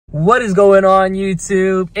What is going on,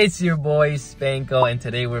 YouTube? It's your boy Spanko, and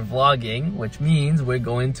today we're vlogging, which means we're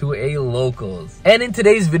going to a locals. And in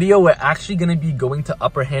today's video, we're actually going to be going to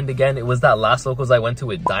Upper Hand again. It was that last locals I went to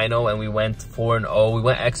with Dino, and we went 4-0. We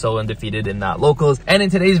went XO undefeated in that locals. And in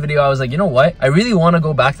today's video, I was like, you know what? I really want to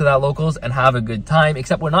go back to that locals and have a good time,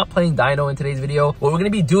 except we're not playing Dino in today's video. What we're going to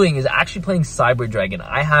be doing is actually playing Cyber Dragon.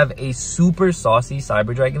 I have a super saucy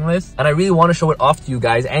Cyber Dragon list, and I really want to show it off to you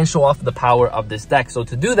guys and show off the power of this deck. So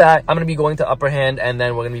to do that, I'm going to be going to Upper Hand, and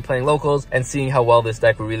then we're going to be playing locals and seeing how well this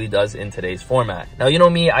deck really does in today's format. Now, you know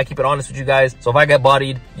me, I keep it honest with you guys, so if I get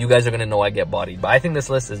bodied, you guys are going to know I get bodied. But I think this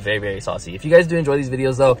list is very, very saucy. If you guys do enjoy these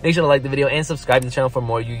videos though, make sure to like the video and subscribe to the channel for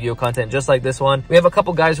more Yu-Gi-Oh content just like this one. We have a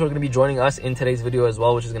couple guys who are going to be joining us in today's video as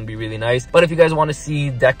well, which is going to be really nice. But if you guys want to see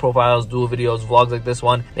deck profiles, duel videos, vlogs like this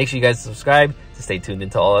one, make sure you guys subscribe to stay tuned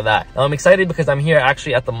into all of that. Now, I'm excited because I'm here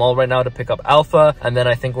actually at the mall right now to pick up Alpha, and then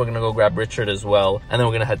I think we're gonna go grab Richard as well, and then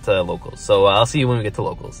we're gonna head to locals. So I'll see you when we get to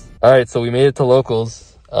locals. All right, so we made it to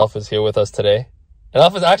locals. Alpha's here with us today, and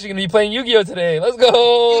Alpha's actually gonna be playing Yu-Gi-Oh today. Let's go!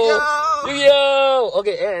 Yu-Gi-Oh!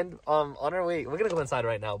 Okay, and on our way, we're gonna go inside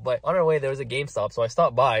right now, but on our way there was a GameStop, so I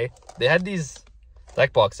stopped by. They had these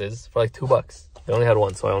deck boxes for like $2. They only had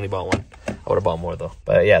one, so I only bought one. I would have bought more though.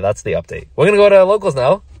 But yeah, that's the update. We're gonna go to locals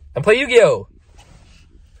now and play Yu-Gi-Oh!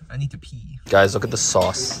 I need to pee. Guys, look at the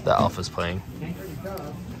sauce that Alpha's playing.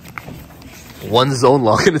 One zone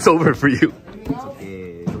lock and it's over for you. It's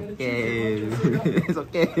okay. It's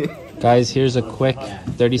okay. Guys, here's a quick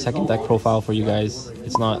 30-second deck profile for you guys.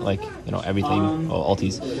 It's not like, you know, everything. Oh,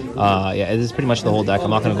 alties. Yeah, it is pretty much the whole deck. I'm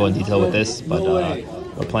not going to go in detail with this, but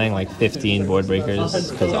we're playing like 15 board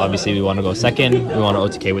breakers because obviously we want to go second. We want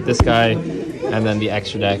to OTK with this guy. And then the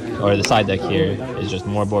extra deck, or the side deck here, is just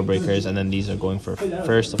more board breakers. And then these are going for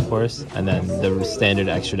first, of course. And then the standard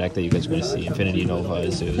extra deck that you guys are going to see, Infinity, Nova,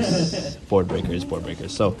 Zeus, board breakers, board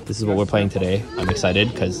breakers. So this is what we're playing today. I'm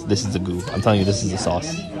excited because this is the goo. I'm telling you, this is the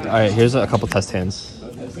sauce. All right, here's a couple test hands.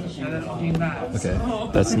 Okay,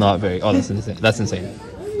 that's not very... Oh, that's insane. That's insane.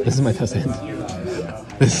 This is my test hand.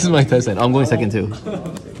 This is my test hand. I'm going second too.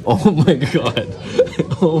 Oh my god.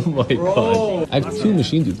 Oh my god. I have 2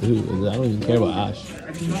 machine dupes too. I don't even care about Ash.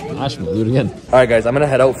 Ash, man, do it again. Alright guys, I'm gonna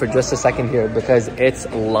head out for just a second here because it's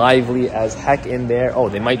lively as heck in there. Oh,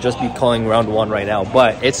 they might just be calling round 1 right now,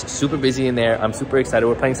 but it's super busy in there. I'm super excited.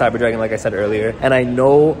 We're playing Cyber Dragon like I said earlier, and I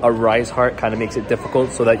know a Rise Heart kind of makes it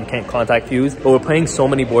difficult so that you can't contact fuse, but we're playing so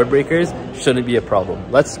many board breakers, shouldn't be a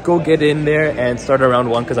problem. Let's go get in there and start round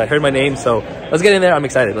 1 because I heard my name, so let's get in there. I'm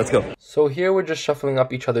excited. Let's go. So here we're just shuffling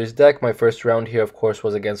up each other's deck. My first round here, of course,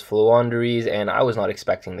 was against Fluanderies, and I was not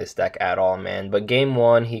expecting this deck at all, man. But game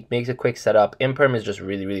 1, he makes a quick setup. Imperm is just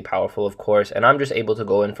really, really powerful, of course, and I'm just able to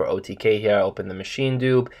go in for OTK here. I open the machine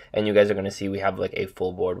dupe, and you guys are going to see we have like a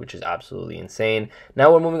full board, which is absolutely insane.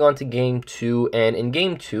 Now we're moving on to game 2, and in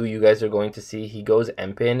game 2, you guys are going to see he goes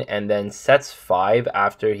Empin and then sets 5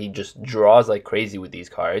 after he just draws like crazy with these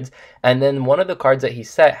cards. And then one of the cards that he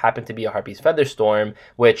set happened to be a Harpy's Featherstorm,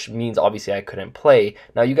 which means obviously I couldn't play.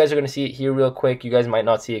 Now you guys are going to see it here real quick. You guys might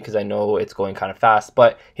not see it because I know it's going kind of fast,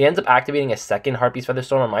 but he ends up activating a second Harpy's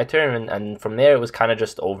Featherstorm on my turn, and from there it was kind of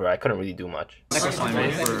just over. I couldn't really do much. That's so dumb.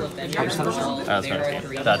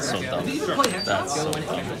 That's so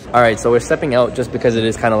dumb. Alright, so we're stepping out just because it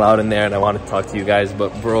is kind of loud in there and I wanted to talk to you guys,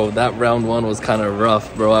 but bro, that round 1 was kind of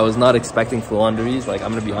rough, bro. I was not expecting Fluanderies. Like, I'm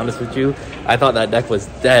going to be honest with you. I thought that deck was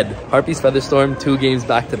dead. Harpy's Featherstorm, 2 games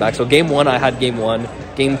back to back. So game 1, I had game 1.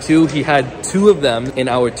 Game 2, he had 2 of them. In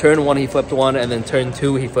our turn 1, he flipped 1, and then turn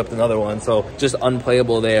 2, he flipped another one. So just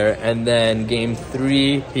unplayable there. And then game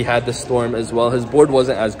 3, he had the Storm as well. His board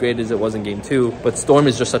wasn't as great as it was in game 2, but Storm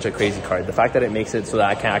is just such a crazy card. The fact that it makes it so that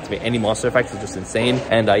I can't activate any monster effects is just insane.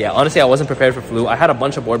 And yeah, honestly, I wasn't prepared for Flu. I had a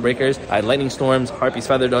bunch of board breakers. I had Lightning Storms, Harpy's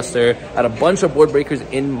Feather Duster, had a bunch of board breakers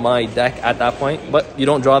in my deck at that point, but you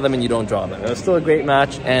don't draw them and you don't draw them. It was still a great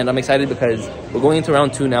match, and I'm excited because we're going into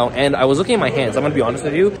round 2 now, and I was looking at my hands. I'm gonna be honest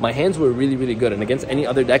with you, my hands were really, really good, and against any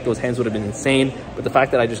other deck, those hands would have been insane, but the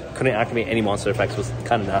fact that I just couldn't activate any monster effects was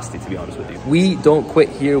kind of nasty, to be honest with you. We don't quit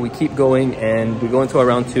here. We keep going, and we go into our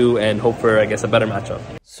round 2 and hope for, I guess, a better matchup.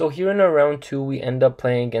 So here in our round 2, we end up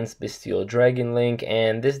playing against Bestial Dragon Link,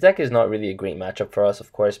 and this deck is not really a great matchup for us,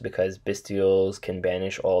 of course, because Bestials can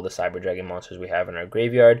banish all the Cyber Dragon monsters we have in our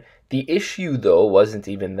graveyard. The issue, though, wasn't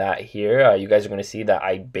even that here. You guys are going to see that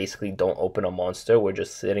I basically don't open a monster. We're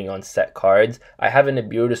just sitting on set cards. I have an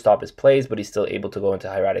Nibiru to stop his plays, but he's still able to go into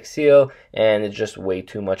Hieratic Seal, and it's just way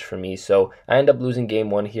too much for me. So I end up losing game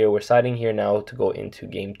 1 here. We're siding here now to go into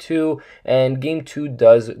game 2, and game 2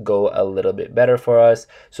 does go a little bit better for us.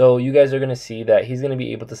 So you guys are going to see that he's going to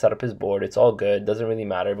be able to set up his board. It's all good. Doesn't really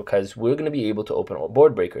matter because we're going to be able to open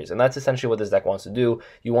board breakers. And that's essentially what this deck wants to do.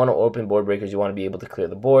 You want to open board breakers. You want to be able to clear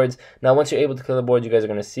the boards. Now, once you're able to clear the boards, you guys are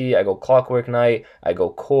going to see I go Clockwork Knight, I go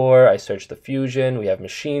Core, I search the Fusion, we have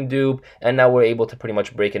Machine Dupe, and now we're able to pretty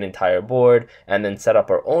much break an entire board and then set up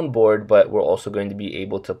our own board, but we're also going to be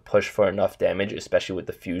able to push for enough damage, especially with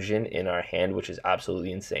the Fusion in our hand, which is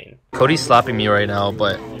absolutely insane. Cody's slapping me right now,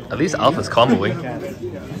 but at least Alpha's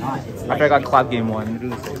comboing. After I got clapped game 1.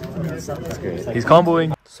 He's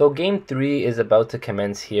comboing. So game 3 is about to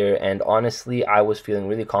commence here, and honestly, I was feeling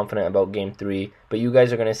really confident about game 3, but you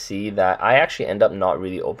guys are going to see that I actually end up not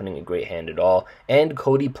really opening a great hand at all, and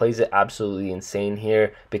Cody plays it absolutely insane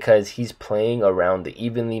here because he's playing around the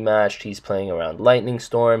evenly matched, he's playing around Lightning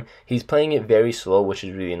Storm, he's playing it very slow, which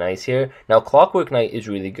is really nice here. Now, Clockwork Knight is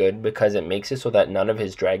really good because it makes it so that none of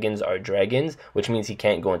his dragons are dragons, which means he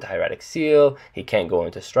can't go into Hieratic Seal, he can't go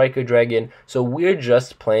into Striker Dragon, so we're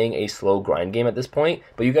just playing a slow grind game at this point.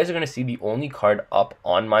 But you guys are going to see the only card up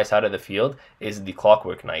on my side of the field is the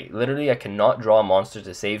Clockwork Knight. Literally, I cannot draw a monster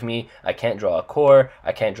to save me. I can't draw a Core.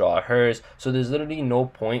 I can't draw a Hers. So there's literally no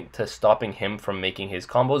point to stopping him from making his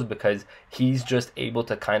combos because he's just able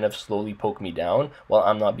to kind of slowly poke me down while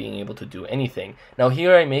I'm not being able to do anything. Now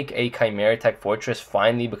here I make a Chimera Tech Fortress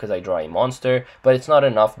finally because I draw a monster, but it's not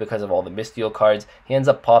enough because of all the Bestial cards. He ends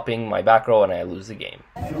up popping my back row and I lose the game.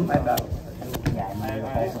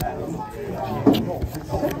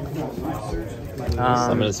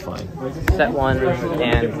 Summon is fine. Set 1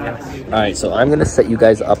 and Alright, so I'm gonna set you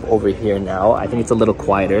guys up over here now. I think it's a little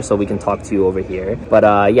quieter so we can talk to you over here.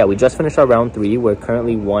 But yeah, we just finished our round 3. We're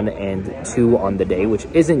currently 1 and 2 on the day, which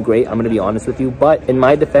isn't great, I'm gonna be honest with you. But in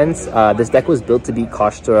my defense, this deck was built to beat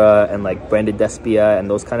Kashtura and like Branded Despia and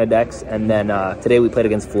those kind of decks. And then today we played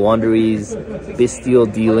against Fluanderies, Bestial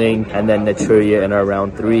Dealing, and then Naturia in our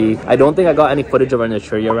round 3. I don't think I got any footage of our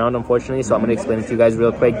Naturia round, unfortunately, so I'm gonna explain it to you guys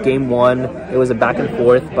real quick. Game 1, it was a back and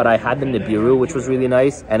forth, but I had the Nibiru, which was really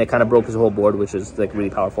nice, and it kind of broke his whole board, which is like really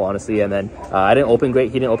powerful, honestly. And then I didn't open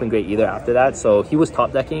great, he didn't open great either after that, so he was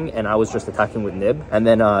top decking and I was just attacking with Nib. And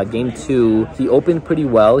then game 2, he opened pretty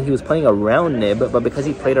well. He was playing around Nib, but because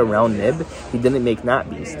he played around Nib, he didn't make Nat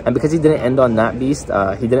Beast, and because he didn't end on Nat Beast,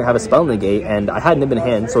 he didn't have a spell negate, and I had Nib in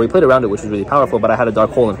hand, so he played around it, which was really powerful, but I had a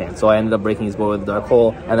Dark Hole in hand, so I ended up breaking his board with a Dark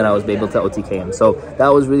Hole, and then I was able to OTK him. So that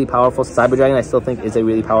was really powerful. Cyber Dragon I still think is a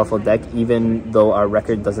really powerful deck, even though our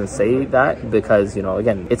record doesn't say that, because, you know,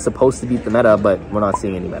 again, it's supposed to beat the meta, but we're not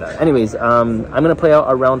seeing any meta. Anyways, I'm gonna play out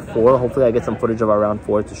our round 4. Hopefully I get some footage of our round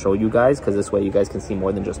 4 to show you guys, because this way you guys can see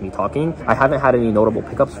more than just me talking. I haven't had any notable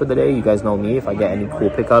pickups for the day. You guys know me. If I get any cool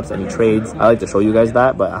pickups, any trades, I like to show you guys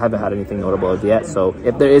that, but I haven't had anything notable yet. So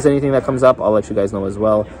if there is anything that comes up, I'll let you guys know as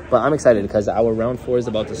well. But I'm excited because our round 4 is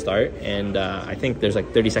about to start, and I think there's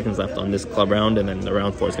like 30 seconds left on this club round, and then the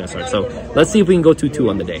round 4 is gonna start. So let's see if we can go 2-2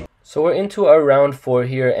 on the day. So we're into our round 4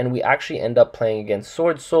 here, and we actually end up playing against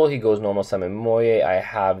Sword Soul. He goes normal summon Moye. I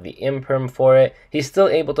have the Imperm for it. He's still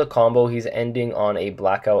able to combo. He's ending on a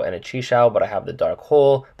Blackout and a Chi-Shao, but I have the Dark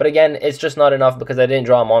Hole. But again, it's just not enough because I didn't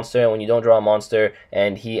draw a monster, and when you don't draw a monster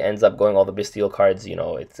and he ends up going all the Bestial cards, you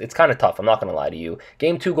know, it's kind of tough. I'm not going to lie to you.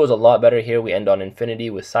 Game 2 goes a lot better here. We end on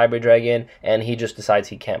Infinity with Cyber Dragon, and he just decides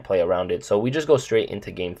he can't play around it. So we just go straight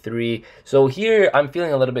into game 3. So here, I'm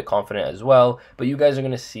feeling a little bit confident as well, but you guys are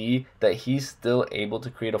going to see that he's still able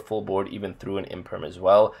to create a full board even through an Imperm as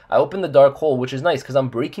well. I opened the Dark Hole, which is nice because I'm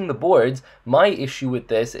breaking the boards. My issue with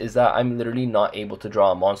this is that I'm literally not able to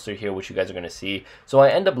draw a monster here, which you guys are going to see. So I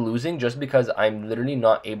end up losing just because I'm literally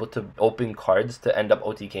not able to open cards to end up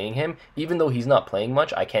OTKing him. Even though he's not playing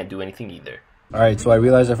much, I can't do anything either. Alright, so I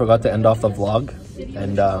realized I forgot to end off the vlog,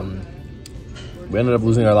 and we ended up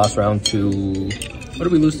losing our last round to... What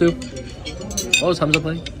did we lose to? What was Hamza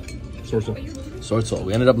playing? Sword Soul. Sword Soul.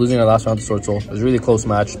 We ended up losing our last round to Sword Soul. It was a really close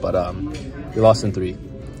match, but we lost in 3.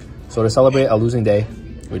 So to celebrate a losing day,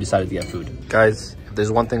 we decided to get food. Guys, if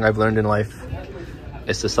there's one thing I've learned in life,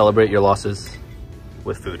 it's to celebrate your losses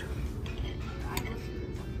with food.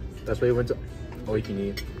 That's why you went to all you can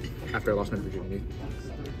eat after I lost my virginity.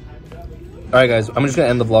 Alright guys, I'm just going to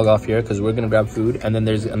end the vlog off here because we're going to grab food, and then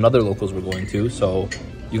there's another locals we're going to, so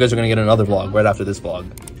you guys are going to get another vlog right after this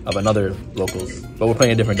vlog of another locals, but we're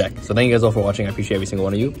playing a different deck. So thank you guys all for watching. I appreciate every single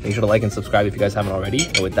one of you. Make sure to like and subscribe if you guys haven't already.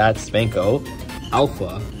 And with that, Spanko,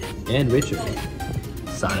 Alpha, and Richard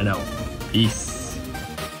signing out. Peace.